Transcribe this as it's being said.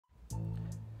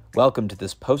Welcome to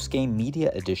this post-game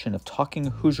media edition of Talking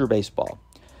Hoosier Baseball.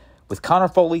 With Connor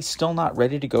Foley still not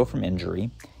ready to go from injury,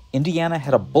 Indiana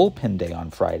had a bullpen day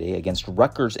on Friday against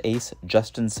Rutgers ace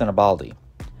Justin Sinibaldi.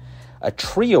 A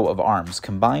trio of arms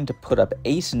combined to put up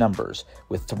ace numbers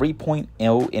with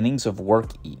 3.0 innings of work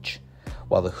each,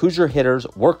 while the Hoosier hitters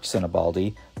worked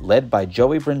Sinibaldi, led by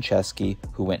Joey Brenczewski,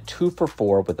 who went 2 for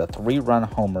 4 with a 3-run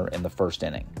homer in the first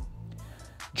inning.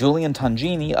 Julian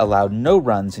Tonghini allowed no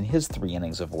runs in his 3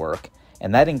 innings of work,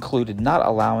 and that included not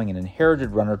allowing an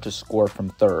inherited runner to score from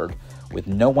third, with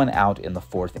no one out in the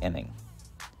 4th inning.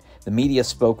 The media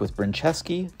spoke with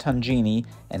Brenczewski, Tonghini,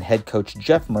 and head coach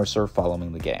Jeff Mercer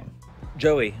following the game.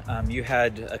 Joey, you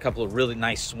had a couple of really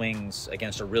nice swings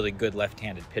against a really good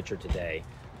left-handed pitcher today.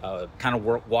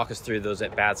 Walk us through those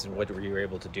at-bats and what you were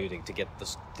able to do to get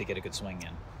a good swing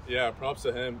in. Yeah, props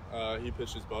to him. He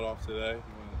pitched his butt off today.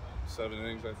 7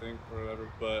 innings, I think, or whatever.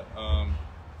 But,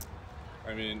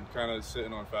 kind of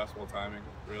sitting on fastball timing,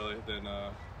 really. Then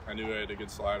I knew I had a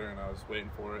good slider, and I was waiting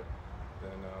for it.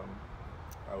 Then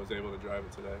I was able to drive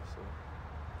it today. So,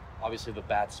 obviously, the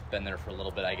bat's been there for a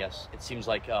little bit, I guess. It seems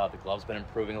like the glove's been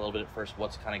improving a little bit at first.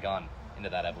 What's kind of gone into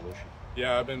that evolution?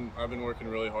 Yeah, I've been working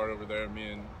really hard over there.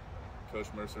 Me and Coach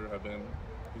Mercer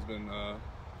he's been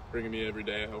bringing me every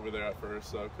day over there at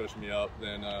first, so coaching me up.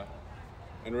 Then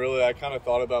and really, I kind of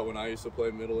thought about when I used to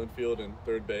play middle infield and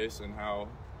third base and how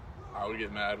I would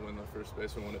get mad when the first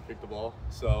baseman wouldn't pick the ball.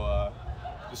 So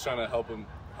just trying to help him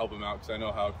out, because I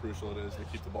know how crucial it is to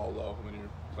keep the ball low when you're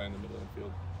playing the middle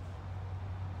infield.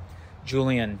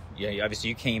 Julian, yeah, obviously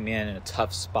you came in a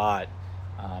tough spot,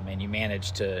 and you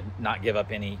managed to not give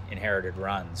up any inherited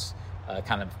runs.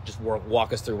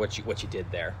 Walk us through what you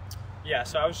did there. Yeah,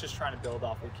 so I was just trying to build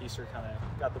off where Keiser kind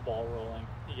of got the ball rolling.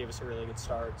 He gave us a really good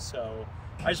start, so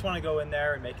I just want to go in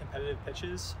there and make competitive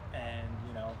pitches, and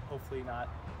hopefully not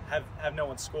have no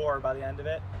one score by the end of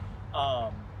it,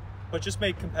 but just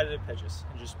make competitive pitches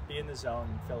and just be in the zone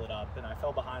and fill it up. And I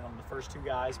fell behind on the first 2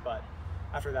 guys, but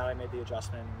after that I made the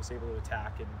adjustment and was able to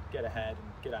attack and get ahead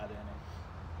and get out of the inning.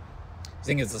 I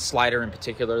think it's the slider in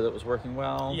particular that was working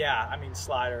well. Yeah,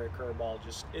 slider, curveball,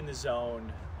 just in the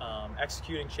zone,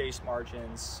 executing chase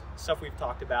margins, stuff we've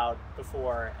talked about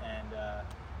before, and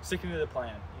sticking to the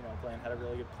plan. Glenn had a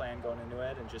really good plan going into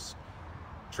it, and just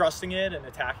trusting it and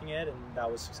attacking it, and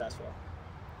that was successful.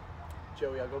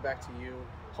 Joey, I'll go back to you.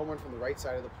 Home run from the right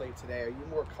side of the plate today. Are you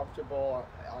more comfortable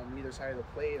on either side of the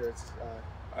plate, or it's?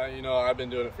 I've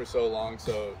been doing it for so long,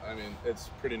 so it's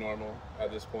pretty normal at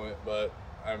this point. But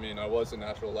I was a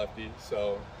natural lefty,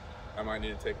 so I might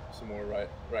need to take some more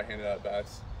right-handed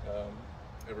at-bats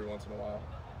every once in a while.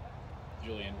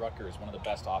 Julian, Rutgers, one of the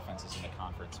best offenses in the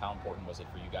conference. How important was it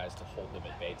for you guys to hold them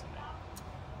at bay tonight?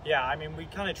 Yeah, we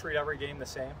kind of treat every game the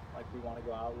same. Like, we want to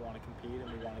go out, we want to compete,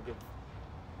 and we want to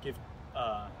give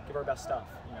our best stuff.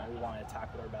 We want to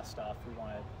attack with our best stuff. We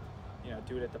want to,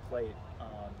 do it at the plate.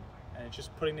 And it's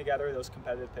just putting together those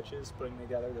competitive pitches, putting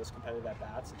together those competitive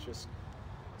at-bats.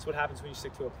 It's what happens when you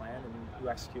stick to a plan and you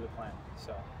execute a plan.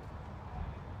 So.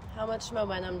 How much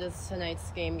momentum does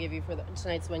tonight's win give you for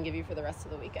the rest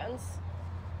of the weekends?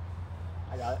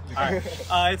 I got it.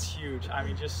 All right. It's huge.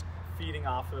 Just feeding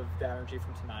off of the energy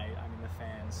from tonight. The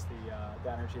fans,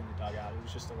 the energy in the dugout. It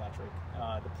was just electric.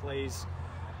 The plays.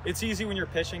 It's easy when you're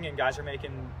pitching and guys are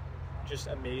making just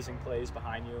amazing plays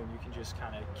behind you, and you can just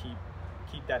kind of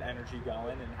keep that energy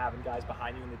going. And having guys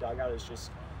behind you in the dugout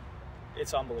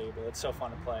it's unbelievable. It's so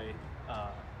fun to play,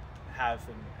 have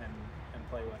and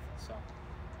play with. So.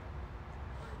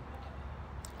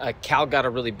 Cal got a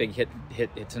really big hit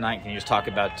tonight. Can you just talk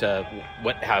about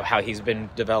how he's been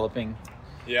developing?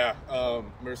 Yeah,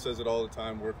 Mercer says it all the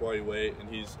time, work while you wait,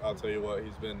 and I'll tell you what,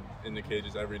 he's been in the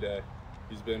cages every day.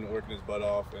 He's been working his butt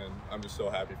off, and I'm just so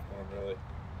happy for him, really.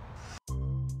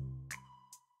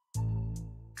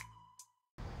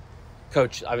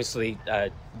 Coach, obviously,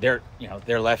 their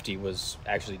lefty was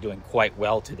actually doing quite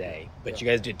well today, but you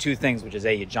guys did 2 things, which is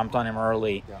you jumped on him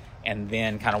early, and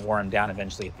then kind of wore him down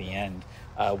eventually at the end.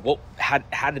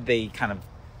 How did they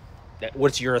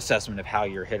what's your assessment of how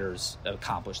your hitters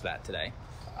accomplished that today?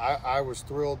 I was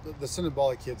thrilled. The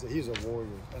Sinibaldi kid, he's a warrior,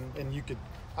 and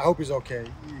I hope he's okay,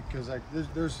 because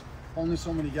there's only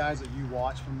so many guys that you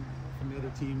watch from the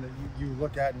other team that you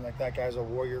look at and that guy's a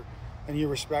warrior, and you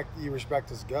respect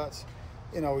his guts.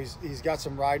 He's got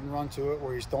some ride and run to it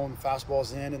where he's throwing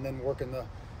fastballs in and then working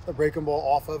the breaking ball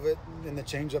off of it and the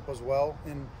changeup as well.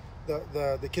 And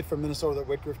the kid from Minnesota, the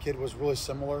Whitgriff kid, was really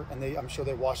similar, and I'm sure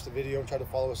they watched the video and tried to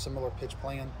follow a similar pitch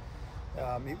plan.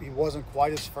 He wasn't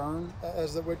quite as firm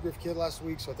as the Whitgriff kid last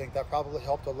week, so I think that probably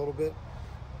helped a little bit.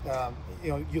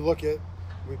 You look at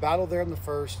we battled there in the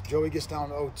first. Joey gets down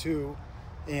to 0-2,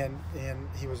 and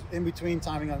he was in between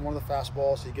timing on one of the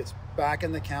fastballs. He gets back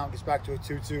in the count, gets back to a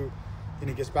 2-2, and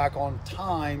he gets back on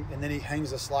time, and then he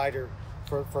hangs a slider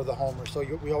for the homer. So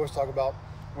we always talk about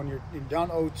when you're down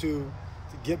 0-2 to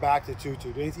get back to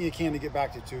 2-2. Do anything you can to get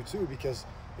back to 2-2, because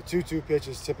the 2-2 pitch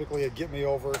is typically a get me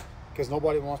over, because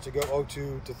nobody wants to go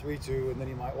 0-2 to 3-2, and then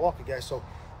he might walk a guy. So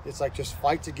it's like just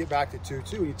fight to get back to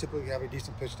 2-2. You typically have a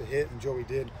decent pitch to hit, and Joey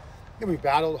did. And we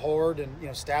battled hard, and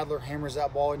Stadler hammers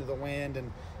that ball into the wind,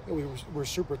 and we were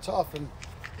super tough. And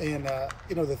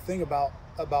the thing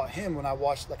about him when I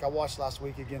watched last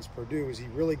week against Purdue is he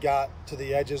really got to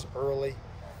the edges early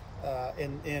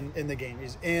in the game.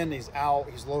 He's in, he's out,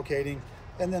 he's locating,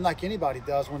 and then like anybody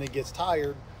does when he gets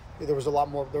tired, there was a lot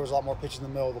more pitches in the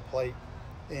middle of the plate,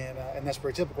 and that's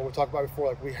pretty typical. We talked about before,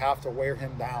 like we have to wear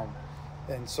him down,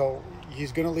 and so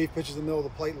he's going to leave pitches in the middle of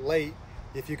the plate late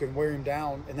if you can wear him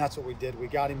down, and that's what we did. We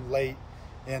got him late,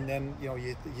 and then you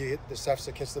hit the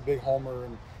Sefcik hits the big homer,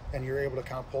 and you're able to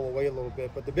kind of pull away a little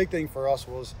bit. But the big thing for us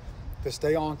was to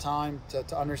stay on time,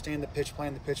 to understand the pitch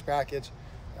plan, the pitch package,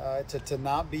 to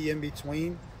not be in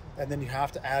between, and then you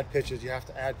have to add pitches. You have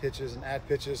to add pitches and add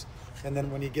pitches, and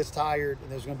then when he gets tired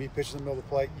and there's going to be pitches in the middle of the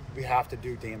plate, we have to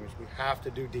do damage. We have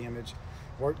to do damage.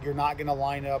 You're not going to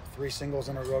line up 3 singles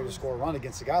in a row to score a run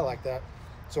against a guy like that.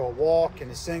 So a walk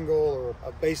and a single or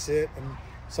a base hit, and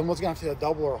someone's going to have to hit a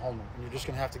double or a homer, and you're just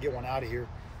going to have to get one out of here.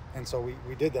 And so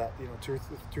we did that,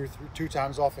 two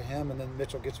times off of him, and then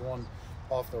Mitchell gets one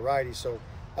off the righty. So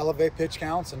elevate pitch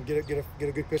counts and get a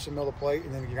good pitch in the middle of the plate,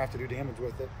 and then you have to do damage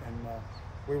with it. And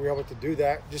we were able to do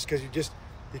that just because you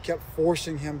kept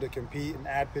forcing him to compete and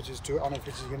add pitches to it. I don't know if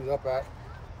pitches he ended up at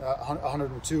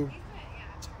 102.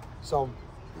 So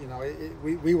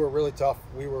we were really tough.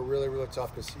 We were really, really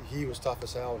tough because he was tough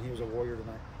as hell, and he was a warrior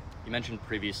tonight. You mentioned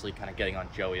previously kind of getting on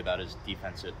Joey about his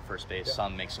defense at first base. Yeah.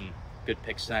 Some make some good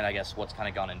picks tonight. I guess what's kind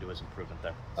of gone into his improvement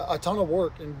there? A ton of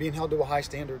work and being held to a high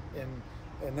standard,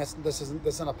 and that's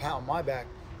not a pat on my back.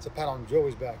 It's a pat on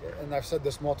Joey's back. And I've said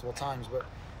this multiple times, but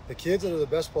the kids that are the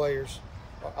best players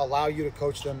allow you to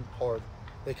coach them hard.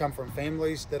 They come from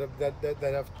families that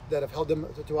have held them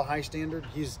to a high standard.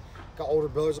 He's got older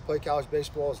brothers that play college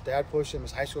baseball. His dad pushed him.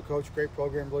 His high school coach, great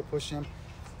program, really pushed him.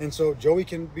 And so Joey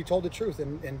can be told the truth.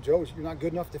 And Joe, you're not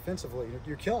good enough defensively.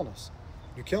 You're killing us.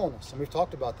 You're killing us. And we've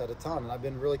talked about that a ton. And I've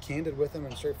been really candid with him,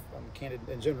 and I'm candid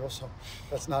in general, so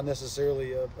that's not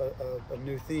necessarily a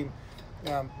new theme.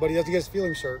 But he doesn't get his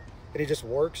feelings hurt, and he just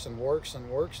works and works and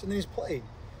works, and then he's played.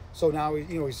 So now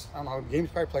he's I don't know, games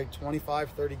probably played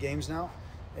 25, 30 games now,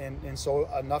 and so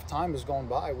enough time has gone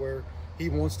by where he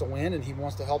wants to win and he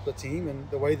wants to help the team, and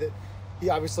the way that he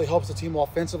obviously helps the team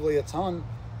offensively a ton,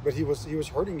 but he was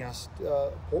hurting us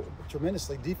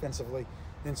tremendously defensively,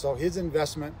 and so his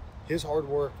investment, his hard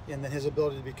work, and then his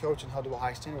ability to be coached and held to a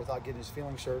high standard without getting his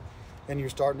feelings hurt, and you're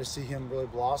starting to see him really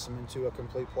blossom into a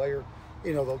complete player.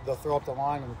 They'll throw up the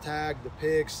line on the tag, the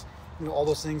picks, all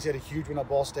those things. He had a huge win at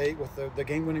Ball State with the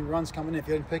game-winning runs coming in. If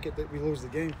he didn't pick it, we lose the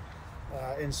game.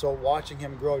 And so watching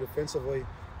him grow defensively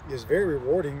is very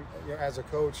rewarding as a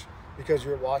coach, because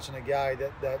you're watching a guy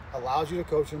that allows you to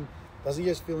coach him, doesn't get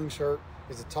his feelings hurt,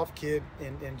 is a tough kid,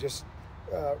 and just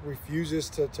refuses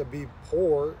to be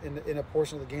poor in a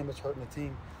portion of the game that's hurting the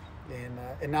team.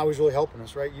 And now he's really helping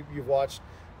us, right? You've watched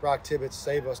Brock Tibbetts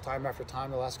save us time after time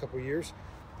the last couple of years.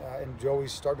 And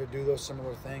Joey's starting to do those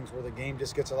similar things where the game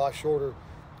just gets a lot shorter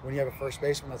when you have a first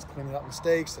baseman that's cleaning up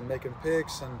mistakes and making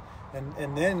picks,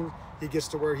 and then he gets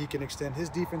to where he can extend his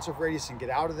defensive radius and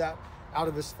get out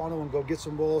of his funnel and go get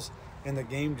some balls, and the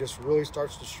game just really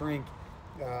starts to shrink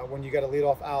when you got to lead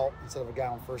off out instead of a guy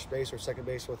on first base or second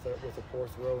base with a poor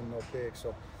throw and no pick.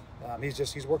 So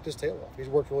he's worked his tail off. He's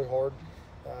worked really hard.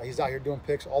 He's out here doing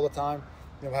picks all the time.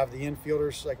 We'll have the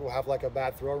infielders, we'll have a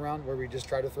bad throw around where we just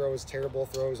try to throw his terrible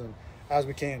throws and as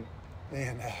we can,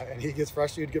 and he gets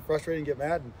frustrated, and get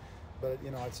mad. But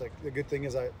it's like the good thing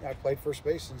is I played first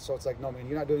base, and so it's like, no man,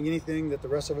 you're not doing anything that the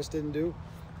rest of us didn't do,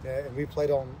 and we played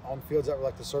on fields that were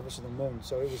like the surface of the moon.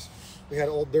 So we had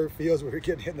old dirt fields where we were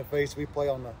getting hit in the face. We play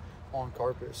on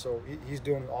carpet. So he's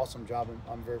doing an awesome job, and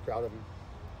I'm very proud of him.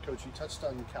 Coach, you touched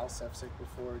on Cal Sefcik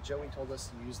before. Joey told us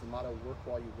to use the motto "work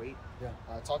while you wait." Yeah.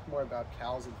 Talk more about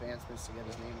Cal's advancements to get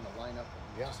his name in the lineup.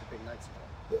 Just a big night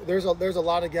tonight. There's a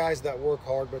lot of guys that work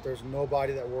hard, but there's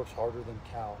nobody that works harder than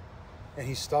Cal, and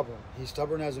he's stubborn. He's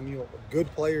stubborn as a mule.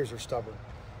 Good players are stubborn,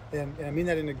 and I mean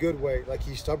that in a good way. Like,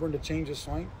 he's stubborn to change his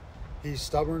swing. He's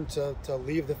stubborn to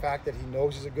leave the fact that he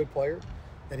knows he's a good player,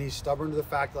 and he's stubborn to the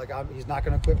fact he's not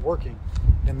going to quit working.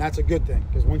 And that's a good thing,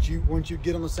 because once you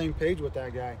get on the same page with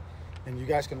that guy and you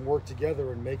guys can work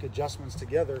together and make adjustments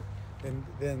together,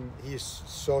 then he's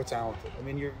so talented. I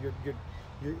mean,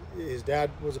 his dad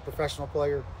was a professional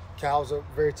player. Cal's a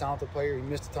very talented player. He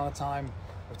missed a ton of time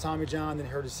with Tommy John, then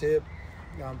hurt his hip.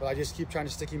 But I just keep trying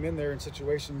to stick him in there in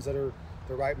situations that are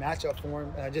the right matchup for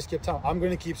him. And I just keep telling him, I'm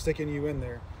going to keep sticking you in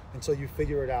there until you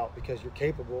figure it out because you're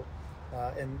capable.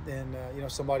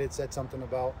 Somebody had said something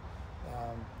about,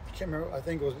 I can't remember, I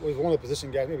think it was one of the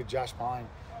position guys, maybe Josh Pine,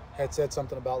 had said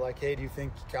something about like, hey, do you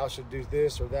think Cal should do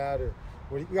this or that? Or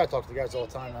we got to talk to the guys all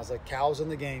the time. And I was like, Cal's in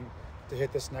the game to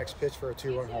hit this next pitch for a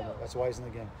 2-run homer. That's why he's in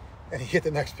the game. And he hit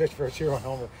the next pitch for a 2-run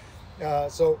homer.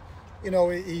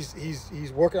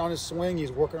 He's working on his swing.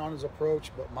 He's working on his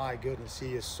approach. But my goodness,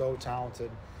 he is so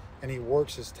talented, and he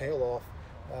works his tail off.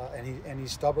 And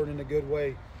he's stubborn in a good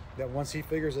way. That once he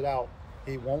figures it out,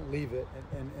 he won't leave it,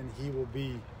 and he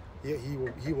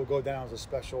will go down as a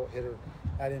special hitter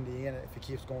at Indiana if he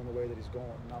keeps going the way that he's going.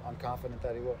 And I'm confident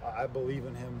that he will. I believe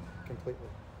in him completely.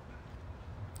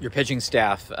 Your pitching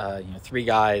staff, 3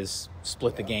 guys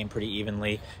split the game pretty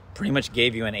evenly. Pretty much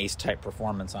gave you an ace-type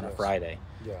performance on a Friday.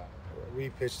 Yeah, we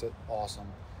pitched it awesome.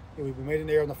 We made an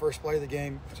error in the first play of the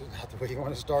game, which is not the way you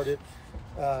want to start it,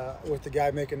 with the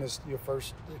guy making this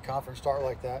first conference start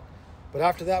like that. But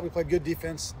after that, we played good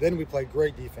defense. Then we played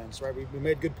great defense, right? We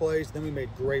made good plays. Then we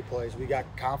made great plays. We got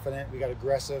confident. We got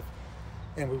aggressive.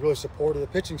 And we really supported the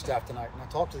pitching staff tonight. And I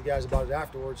talked to the guys about it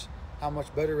afterwards, how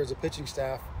much better is a pitching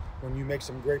staff when you make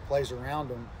some great plays around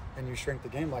them and you shrink the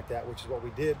game like that, which is what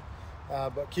we did.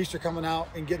 But Keister coming out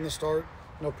and getting the start.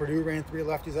 Purdue ran 3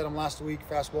 lefties at him last week,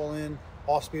 fastball in,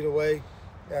 off speed away.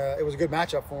 It was a good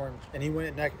matchup for him. And he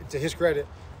went, to his credit,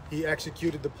 he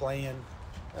executed the play in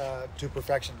to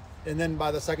perfection. And then by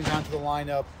the second time to the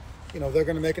lineup, they're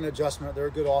going to make an adjustment. They're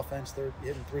a good offense. They're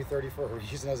hitting 330 for a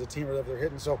reason as a team or whatever they're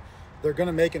hitting. So they're going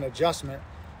to make an adjustment,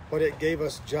 but it gave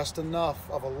us just enough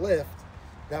of a lift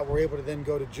that we're able to then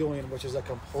go to Julian, which is a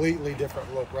completely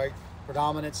different look, right?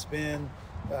 Predominant spin,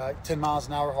 10 miles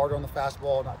an hour harder on the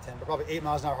fastball, not 10, but probably 8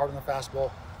 miles an hour harder on the fastball.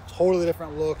 Totally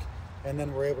different look. And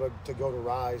then we're able to go to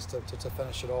Rise to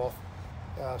finish it off.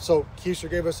 So Keister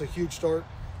gave us a huge start.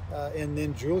 And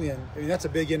then Julian, that's a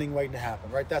big inning waiting to happen,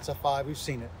 right? That's a 5, we've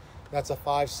seen it. That's a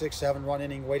 5, 6, 7 run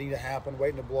inning waiting to happen,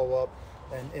 waiting to blow up.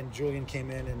 And Julian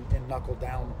came in and knuckled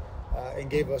down and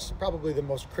gave us probably the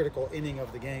most critical inning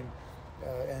of the game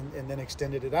and then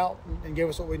extended it out and gave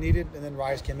us what we needed. And then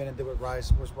Rise came in and did what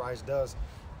Rise does,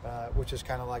 which is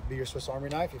kind of like be your Swiss Army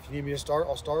knife. If you need me to start,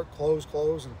 I'll start, close,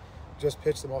 and just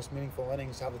pitch the most meaningful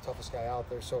innings, have the toughest guy out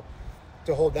there. So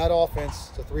to hold that offense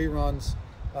to 3 runs,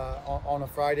 on a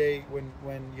Friday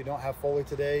when you don't have Foley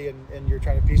today and you're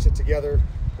trying to piece it together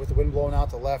with the wind blowing out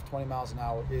to left 20 miles an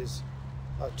hour is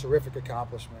a terrific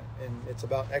accomplishment. And it's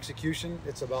about execution.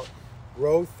 It's about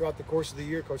growth throughout the course of the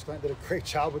year. Coach Clinton did a great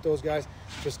job with those guys.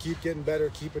 Just keep getting better,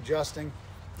 keep adjusting.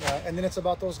 And then it's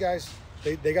about those guys.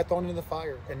 They got thrown into the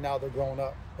fire, and now they're growing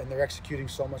up, and they're executing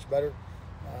so much better,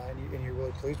 and you're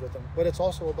really pleased with them. But it's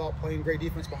also about playing great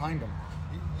defense behind them.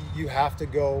 You have to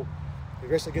go.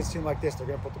 Against a team like this, they're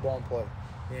going to put the ball in play.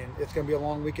 And it's going to be a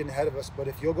long weekend ahead of us. But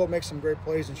if you'll go make some great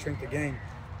plays and shrink the game,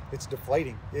 it's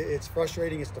deflating. It's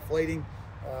frustrating. It's deflating.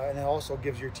 And it also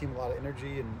gives your team a lot of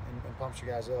energy and pumps you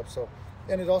guys up.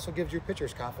 And it also gives your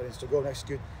pitchers confidence to go and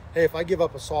execute. Hey, if I give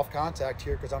up a soft contact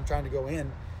here because I'm trying to go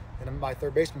in and my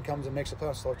third baseman comes and makes a play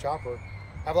on a slow chopper,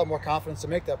 I have a lot more confidence to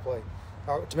make that play,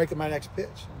 or to make my next pitch.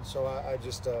 And so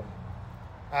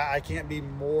I can't be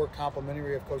more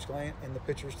complimentary of Coach Grant and the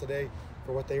pitchers today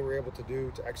for what they were able to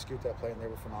do to execute that play, and they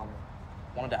were phenomenal.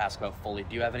 Wanted to ask about Foley.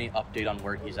 Do you have any update on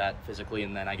where he's at physically?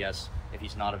 And then I guess if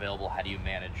he's not available, how do you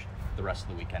manage the rest of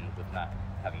the weekend with not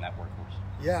having that workhorse?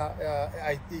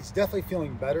 Yeah, he's definitely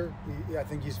feeling better. I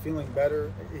think he's feeling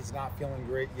better. He's not feeling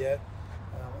great yet,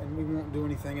 and we won't do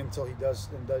anything until he does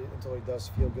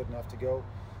feel good enough to go.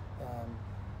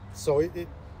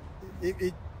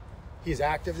 He's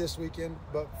active this weekend,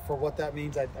 but for what that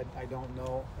means, I don't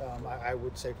know. I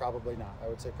would say probably not. I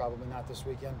would say probably not this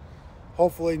weekend.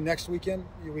 Hopefully next weekend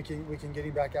we can get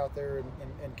him back out there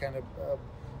and kind of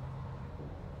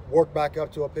work back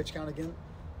up to a pitch count again.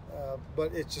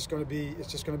 But it's just going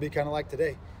to be kind of like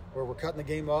today, where we're cutting the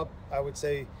game up. I would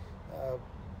say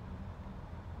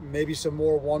maybe some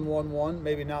more 1-1-1,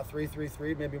 maybe not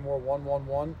 3-3-3, maybe more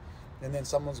 1-1-1. And then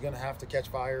someone's going to have to catch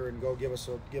fire and go give us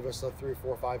a 3,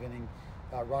 4, 5 inning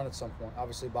run at some point.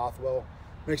 Obviously, Bothwell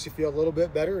makes you feel a little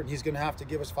bit better, and he's going to have to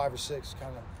give us 5 or 6,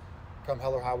 kind of come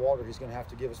hell or high water. He's going to have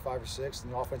to give us 5 or 6,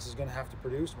 and the offense is going to have to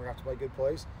produce, and we're going to have to play good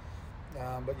plays.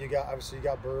 But you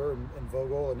got Burr and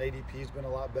Vogel, and ADP's been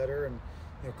a lot better, and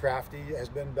Crafty has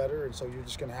been better, and so you're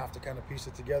just going to have to kind of piece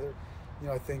it together.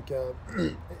 I think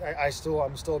I'm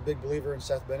still a big believer in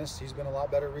Seth Bennis. He's been a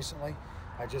lot better recently.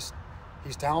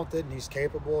 He's talented and he's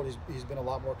capable. He's been a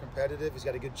lot more competitive. He's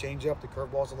got a good changeup. The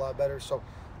curveball's a lot better. So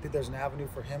I think there's an avenue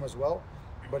for him as well.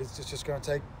 But it's just going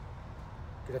to take.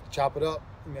 You'd have to chop it up.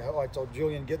 I told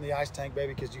Julian, get in the ice tank,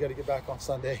 baby, because you got to get back on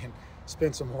Sunday and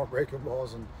spin some more breaking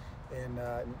balls and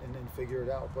figure it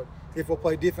out. But if we'll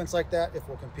play defense like that, if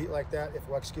we'll compete like that, if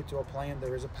we'll execute to a plan,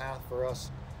 there is a path for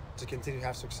us to continue to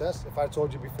have success. If I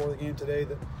told you before the game today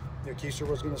that Keiser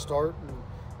was going to start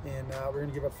and we're going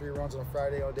to give up 3 runs on a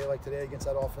Friday on a day like today against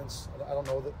that offense, I don't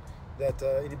know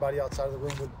that anybody outside of the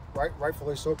room would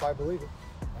rightfully so probably believe it.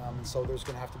 And so there's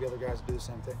going to have to be other guys to do the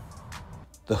same thing.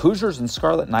 The Hoosiers and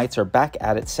Scarlet Knights are back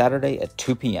at it Saturday at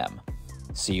 2 p.m.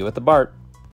 See you at the Bart.